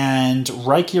Sasuke, and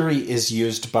Raikiri is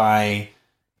used by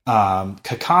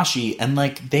Kakashi, and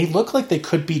like, they look like they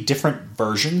could be different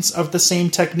versions of the same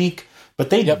technique,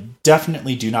 but they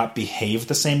definitely do not behave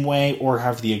the same way or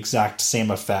have the exact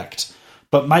same effect.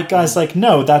 But Mike Guy's like,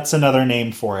 no, that's another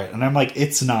name for it. And I'm like,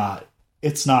 it's not.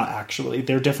 It's not actually.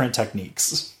 They're different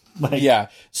techniques. Like, yeah.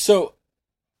 So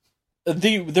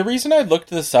the reason I looked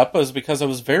this up was because I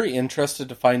was very interested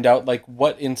to find out like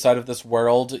what inside of this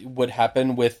world would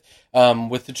happen with the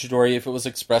Chidori if it was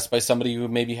expressed by somebody who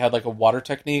maybe had like a water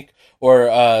technique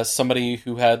or somebody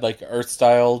who had like earth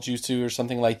style jutsu or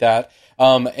something like that.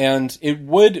 And it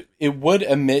would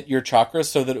emit your chakras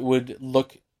so that it would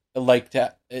look like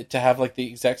to have like the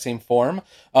exact same form,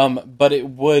 but it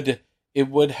would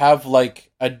have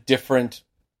like a different.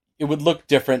 It would look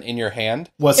different in your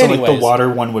hand. Well, so like the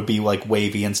water one would be like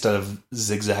wavy instead of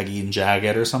zigzaggy and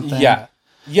jagged or something. Yeah,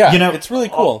 you know, it's really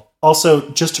cool. Also,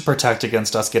 just to protect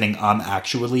against us getting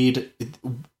actualied,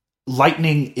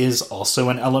 lightning is also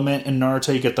an element in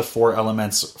Naruto. You get the 4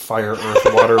 elements: fire, earth,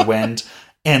 water, wind,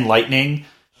 and lightning.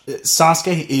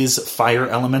 Sasuke is fire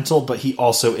elemental, but he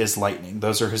also is lightning.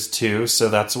 Those are his 2, so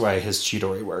that's why his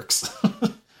Chidori works.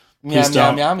 Please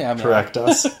don't correct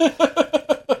us.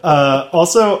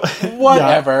 Also,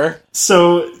 whatever. Yeah.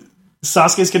 So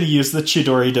Sasuke's going to use the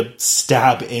Chidori to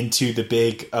stab into the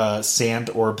big sand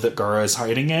orb that Gaara is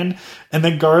hiding in, and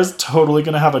then Gaara's totally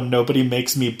going to have a "nobody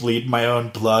makes me bleed my own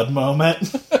blood"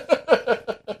 moment.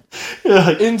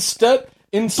 Instead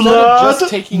blood, of just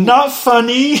taking, not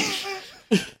funny.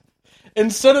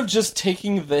 Instead of just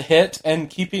taking the hit and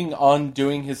keeping on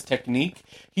doing his technique,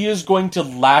 he is going to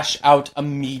lash out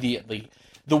immediately.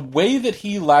 The way that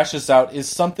he lashes out is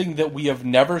something that we have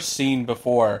never seen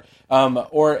before,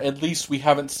 or at least we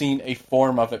haven't seen a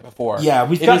form of it before. Yeah,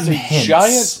 we've gotten hints.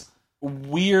 Giant,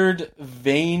 weird,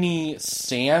 veiny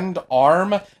sand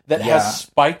arm that has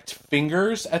spiked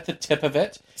fingers at the tip of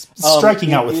it.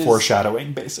 Striking out with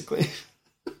foreshadowing, basically.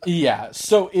 Yeah,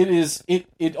 so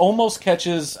it almost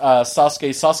catches Sasuke.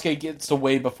 Sasuke gets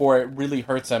away before it really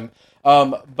hurts him.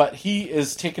 But he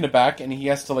is taken aback and he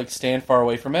has to like stand far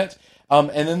away from it. And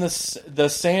then the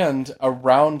sand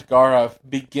around Gaara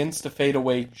begins to fade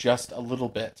away just a little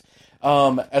bit.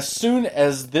 As soon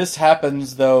as this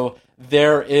happens, though,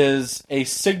 there is a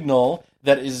signal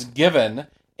that is given,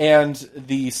 and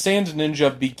the Sand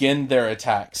Ninja begin their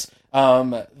attacks.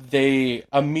 They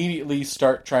immediately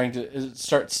start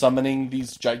summoning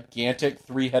these gigantic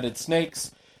 3-headed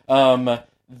snakes. There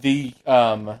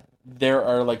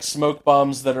are like smoke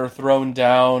bombs that are thrown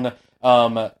down.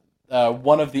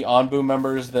 One of the Anbu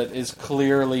members that is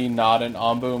clearly not an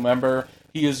Anbu member,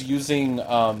 he is using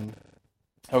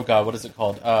oh god, what is it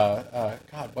called? God,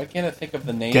 why can't I think of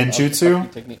the name? Genjutsu? Of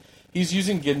the technique? He's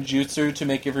using Genjutsu to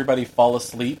make everybody fall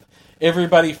asleep.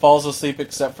 Everybody falls asleep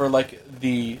except for like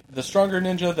the stronger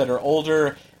ninja that are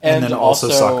older, and then also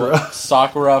Sakura.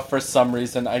 Sakura, for some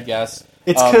reason, I guess,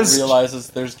 it's because realizes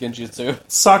there's Genjutsu.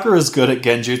 Sakura is good at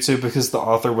Genjutsu because the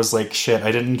author was like, shit,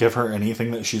 I didn't give her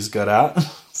anything that she's good at.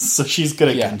 So she's good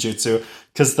at Genjutsu,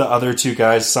 because the other 2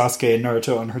 guys, Sasuke and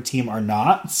Naruto, on her team are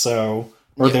not, so...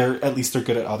 Or they're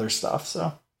good at other stuff,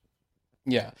 so...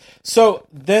 Yeah. So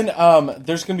then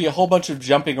there's going to be a whole bunch of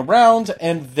jumping around,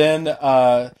 and then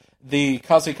the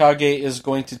Kazekage is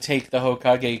going to take the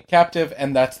Hokage captive,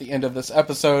 and that's the end of this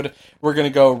episode. We're going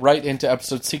to go right into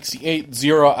episode 68,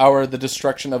 0 Hour, the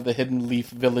destruction of the Hidden Leaf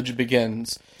Village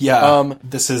begins. Yeah,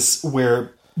 this is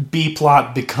where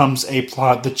B-plot becomes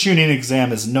A-plot. The Chunin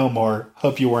exam is no more.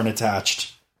 Hope you weren't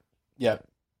attached. Yep.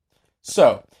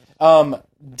 So,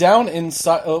 down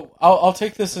inside... I'll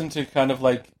take this into kind of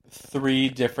like three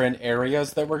different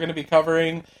areas that we're going to be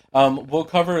covering. We'll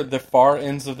cover the far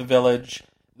ends of the village,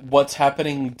 what's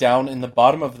happening down in the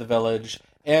bottom of the village,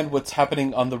 and what's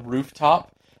happening on the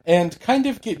rooftop. And kind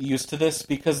of get used to this,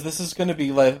 because this is going to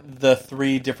be like the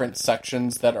three different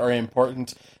sections that are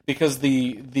important, because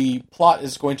the plot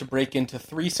is going to break into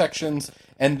three sections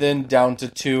and then down to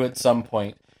two at some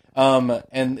point.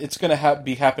 And it's going to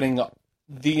be happening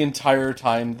the entire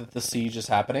time that the siege is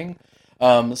happening.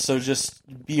 So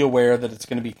just be aware that it's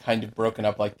going to be kind of broken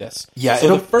up like this. Yeah,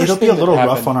 so it'll be a little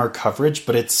rough on our coverage,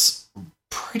 but it's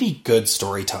pretty good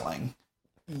storytelling.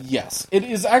 Yes, it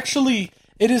is actually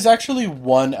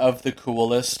one of the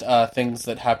coolest things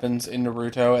that happens in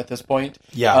Naruto at this point.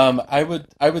 Yeah. I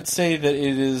would say that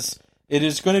it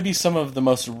is going to be some of the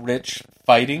most rich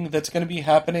fighting that's going to be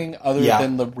happening, other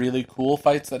than the really cool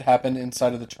fights that happen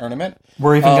inside of the tournament.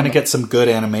 We're even going to get some good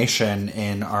animation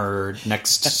in our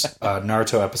next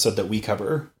Naruto episode that we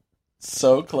cover.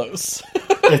 So close.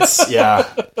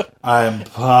 I'm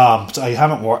pumped. I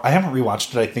haven't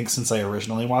rewatched it, I think, since I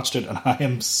originally watched it, and I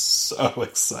am so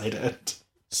excited.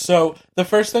 So, the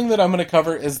first thing that I'm going to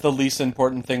cover is the least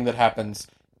important thing that happens.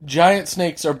 Giant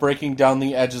snakes are breaking down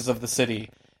the edges of the city.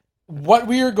 What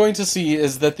we are going to see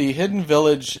is that the hidden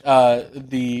village,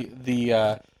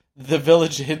 the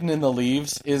village hidden in the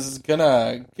leaves, is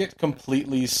gonna get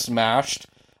completely smashed.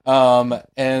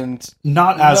 And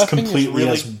not as completely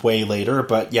as way later,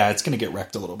 but yeah, it's gonna get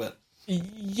wrecked a little bit.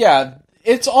 Yeah.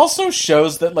 It also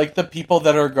shows that, like, the people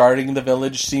that are guarding the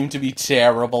village seem to be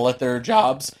terrible at their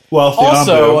jobs. Well,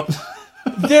 also,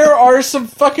 there are some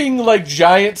fucking, like,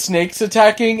 giant snakes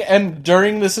attacking, and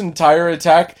during this entire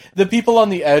attack, the people on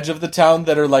the edge of the town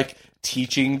that are, like,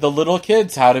 teaching the little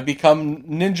kids how to become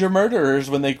ninja murderers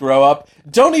when they grow up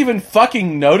don't even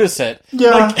fucking notice it.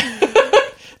 Yeah. Like,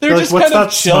 they're just kind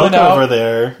of chilling out over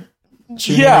there.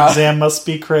 Chunin exam must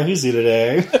be crazy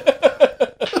today.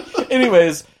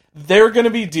 Anyways, they're going to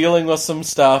be dealing with some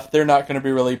stuff. They're not going to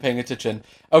be really paying attention.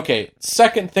 Okay,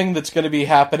 second thing that's going to be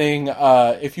happening,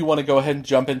 if you want to go ahead and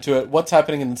jump into it, what's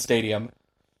happening in the stadium?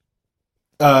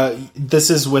 This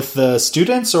is with the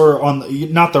students, or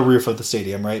on not the roof of the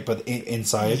stadium, right? But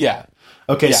inside? Yeah.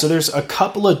 Okay, yeah. So there's a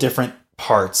couple of different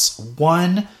parts.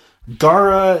 One,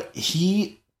 Gaara,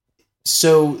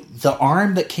 so the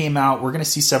arm that came out, we're going to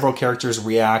see several characters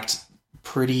react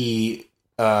pretty...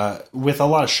 with a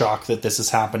lot of shock that this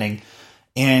is happening.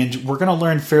 And we're going to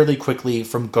learn fairly quickly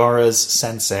from Gaara's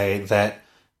sensei that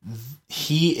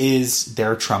he is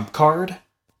their trump card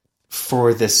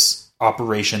for this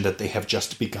operation that they have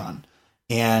just begun.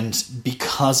 And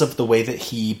because of the way that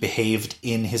he behaved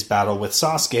in his battle with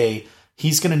Sasuke,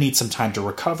 he's going to need some time to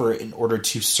recover in order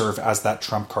to serve as that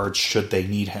trump card should they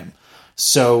need him.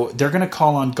 So they're going to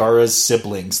call on Gaara's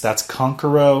siblings. That's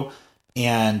Kankuro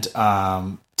and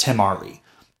Temari.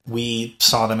 We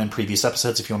saw them in previous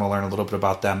episodes if you want to learn a little bit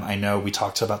about them. I know we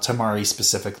talked about Temari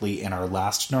specifically in our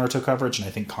last Naruto coverage, and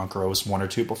I think Kankuro was one or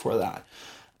two before that.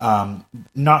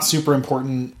 Not super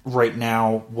important right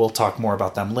now. We'll talk more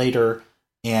about them later.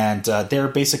 And they're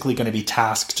basically going to be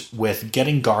tasked with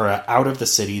getting Gaara out of the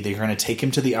city. They're going to take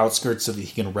him to the outskirts so that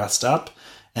he can rest up,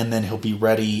 and then he'll be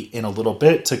ready in a little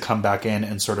bit to come back in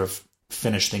and sort of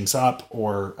finish things up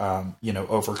or,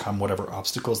 overcome whatever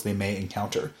obstacles they may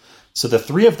encounter. So the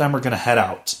three of them are going to head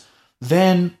out.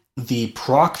 Then the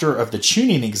proctor of the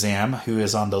Chunin exam, who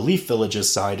is on the Leaf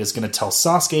Village's side, is going to tell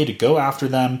Sasuke to go after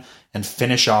them and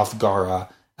finish off Gaara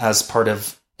as part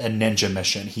of a ninja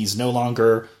mission. He's no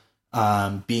longer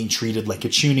being treated like a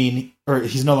Chunin, or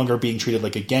he's no longer being treated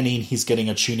like a Genin. He's getting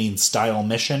a Chunin-style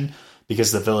mission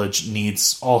because the village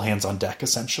needs all hands on deck,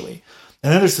 essentially.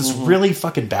 And then there's this really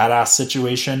fucking badass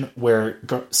situation where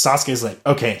Sasuke's like,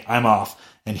 okay, I'm off.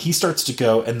 And he starts to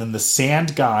go, and then the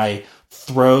sand guy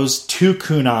throws two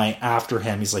kunai after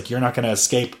him. He's like, you're not going to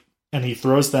escape. And he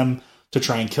throws them to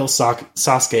try and kill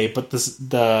Sasuke, but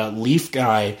the leaf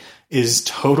guy is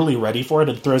totally ready for it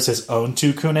and throws his own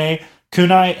two kunai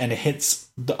and hits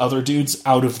the other dudes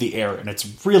out of the air. And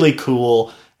it's really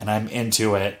cool, and I'm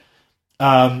into it.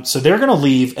 So they're going to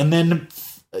leave, and then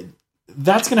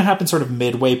that's going to happen sort of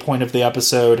midway point of the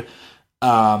episode.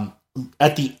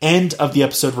 At the end of the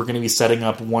episode, we're going to be setting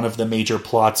up one of the major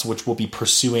plots, which will be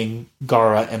pursuing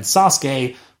Gaara and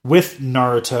Sasuke with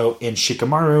Naruto and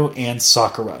Shikamaru and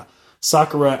Sakura.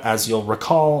 Sakura, as you'll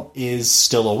recall, is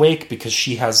still awake because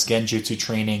she has Genjutsu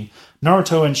training.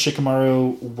 Naruto and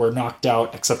Shikamaru were knocked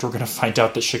out, except we're going to find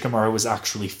out that Shikamaru was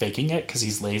actually faking it because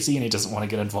he's lazy and he doesn't want to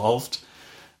get involved.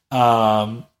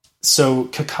 So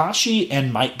Kakashi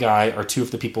and Might Guy are two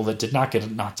of the people that did not get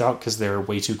knocked out because they're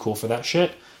way too cool for that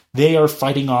shit. They are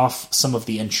fighting off some of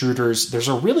the intruders. There's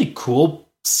a really cool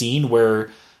scene where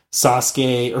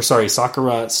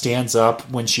Sakura stands up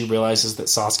when she realizes that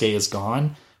Sasuke is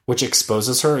gone, which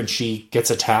exposes her and she gets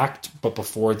attacked. But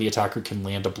before the attacker can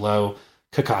land a blow,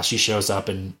 Kakashi shows up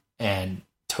and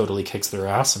totally kicks their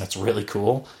ass, and it's really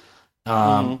cool.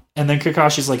 And then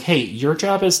Kakashi's like, hey, your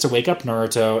job is to wake up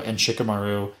Naruto and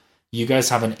Shikamaru. You guys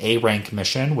have an A rank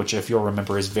mission, which if you'll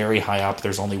remember is very high up.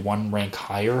 There's only one rank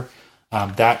higher.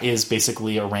 That is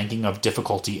basically a ranking of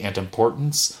difficulty and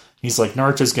importance. He's like,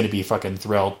 Naruto's going to be fucking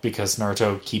thrilled because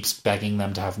Naruto keeps begging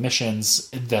them to have missions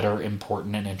that are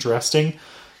important and interesting.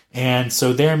 And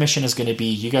so their mission is going to be,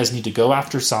 you guys need to go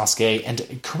after Sasuke.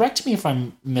 And correct me if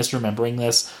I'm misremembering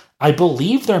this. I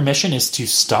believe their mission is to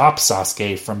stop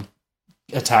Sasuke from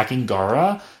attacking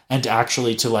Gaara and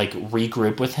actually to like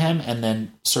regroup with him and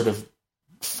then sort of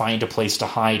find a place to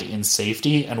hide in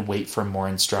safety and wait for more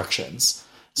instructions.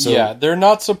 So, yeah, they're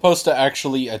not supposed to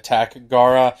actually attack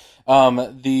Gaara.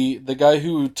 The guy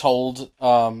who told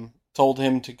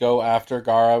him to go after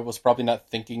Gaara was probably not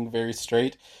thinking very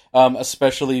straight,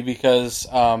 especially because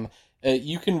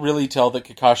you can really tell that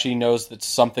Kakashi knows that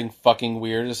something fucking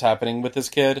weird is happening with this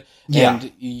kid,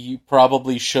 and you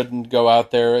probably shouldn't go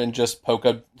out there and just poke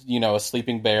a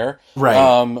sleeping bear.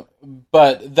 Right.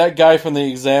 But that guy from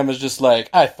the exam is just like,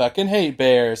 I fucking hate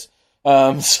bears.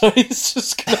 So he's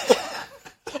just gonna...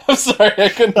 I'm sorry, I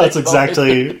couldn't.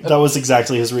 That was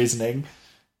exactly his reasoning.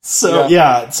 So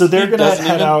so they're gonna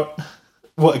head out.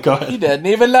 What? Go ahead. He doesn't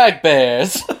even like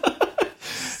bears.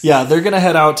 Yeah, they're gonna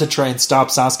head out to try and stop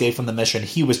Sasuke from the mission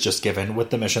he was just given, with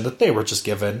the mission that they were just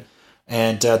given,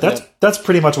 and that's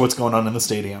pretty much what's going on in the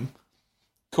stadium.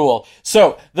 Cool.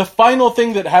 So the final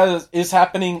thing that is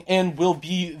happening and will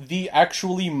be the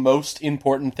actually most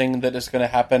important thing that is going to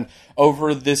happen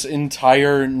over this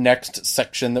entire next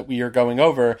section that we are going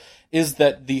over is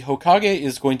that the Hokage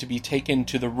is going to be taken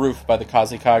to the roof by the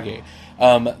Kazekage.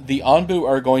 The Anbu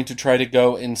are going to try to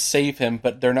go and save him,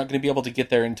 but they're not going to be able to get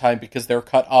there in time because they're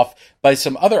cut off by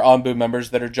some other Anbu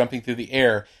members that are jumping through the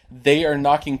air. They are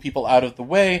knocking people out of the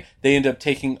way, they end up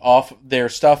taking off their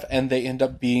stuff, and they end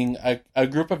up being a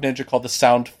group of ninja called the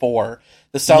Sound Four.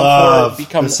 The Sound Four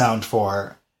become... the Sound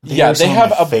Four. They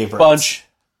have a bunch...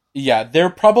 Yeah, they're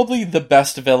probably the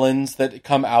best villains that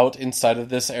come out inside of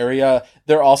this area.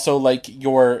 They're also like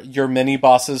your mini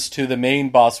bosses to the main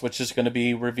boss, which is going to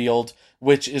be revealed,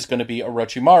 which is going to be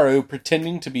Orochimaru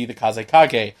pretending to be the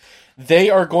Kazekage. They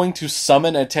are going to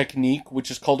summon a technique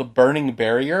which is called a burning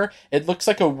barrier. It looks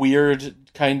like a weird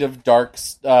kind of dark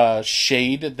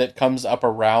shade that comes up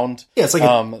around. Yeah, it's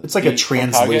like a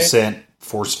translucent Hokage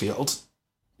force field.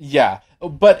 Yeah,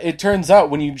 but it turns out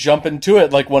when you jump into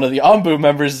it, like one of the Anbu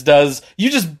members does,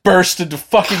 you just burst into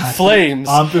fucking flames.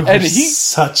 Anbu are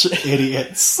such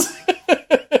idiots.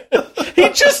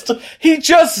 he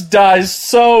just dies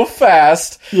so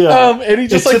fast. Yeah, and he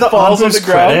just falls on the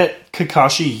ground.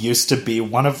 Kakashi used to be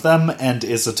one of them and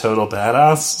is a total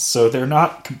badass, so they're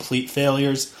not complete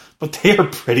failures, but they are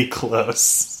pretty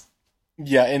close.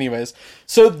 Yeah, anyways.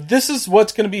 So this is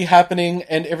what's going to be happening,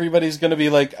 and everybody's going to be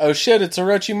like, oh shit, it's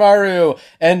Orochimaru!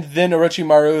 And then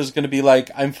Orochimaru is going to be like,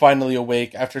 I'm finally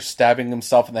awake after stabbing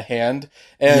himself in the hand.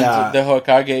 And the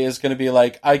Hokage is going to be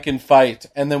like, I can fight.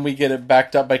 And then we get it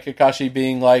backed up by Kakashi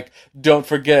being like, don't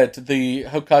forget, the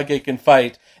Hokage can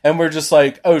fight. And we're just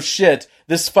like, oh shit,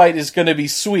 this fight is going to be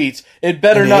sweet. It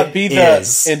better not be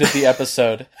the end of the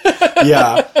episode.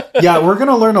 Yeah, we're going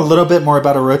to learn a little bit more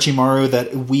about Orochimaru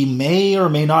that we may or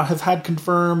may not have had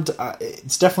confirmed.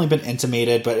 It's definitely been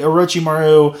intimated, but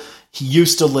Orochimaru, he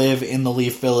used to live in the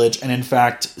Leaf Village, and in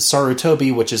fact,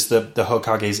 Sarutobi, which is the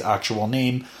Hokage's actual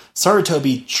name,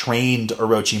 Sarutobi trained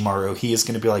Orochimaru. He is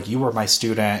going to be like, you were my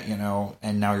student,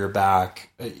 and now you're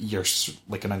back. You're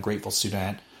like an ungrateful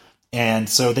student. And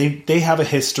so they have a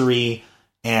history,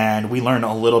 and we learn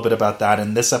a little bit about that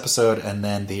in this episode, and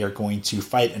then they are going to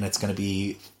fight, and it's going to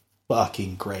be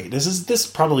fucking great. This is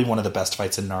probably one of the best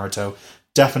fights in Naruto.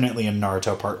 Definitely in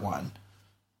Naruto Part 1.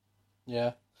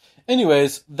 Yeah.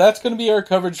 Anyways, that's going to be our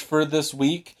coverage for this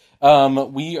week.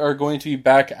 We are going to be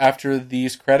back after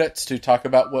these credits to talk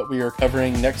about what we are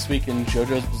covering next week in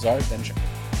JoJo's Bizarre Adventure.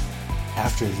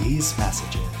 After these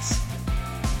messages...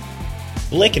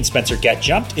 Blake and Spencer Get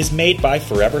Jumped is made by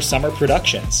Forever Summer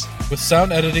Productions. With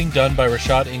sound editing done by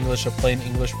Rashad English of Plain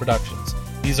English Productions.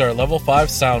 He's our level 5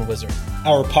 sound wizard.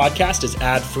 Our podcast is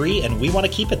ad-free, and we want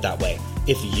to keep it that way.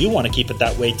 If you want to keep it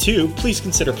that way too, please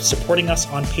consider supporting us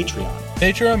on Patreon.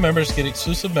 Patreon members get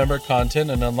exclusive member content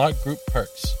and unlock group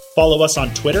perks. Follow us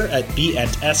on Twitter at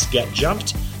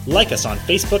BNSGetJumped, like us on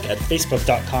Facebook at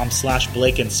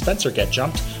facebook.com/Blake and Spencer Get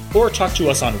Jumped, or talk to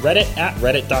us on Reddit at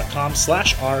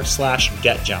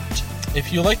reddit.com/r/getjumped.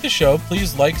 If you like the show,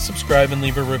 please like, subscribe, and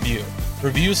leave a review.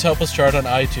 Reviews help us chart on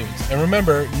iTunes. And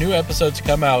remember, new episodes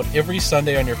come out every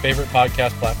Sunday on your favorite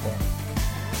podcast platform.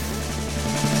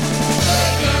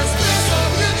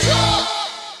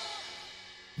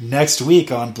 Next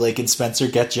week on Blake and Spencer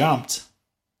Get Jumped.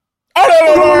 I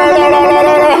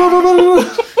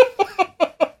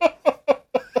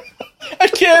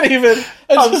can't even.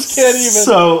 I just can't even.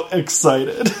 So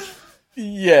excited.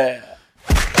 Yeah.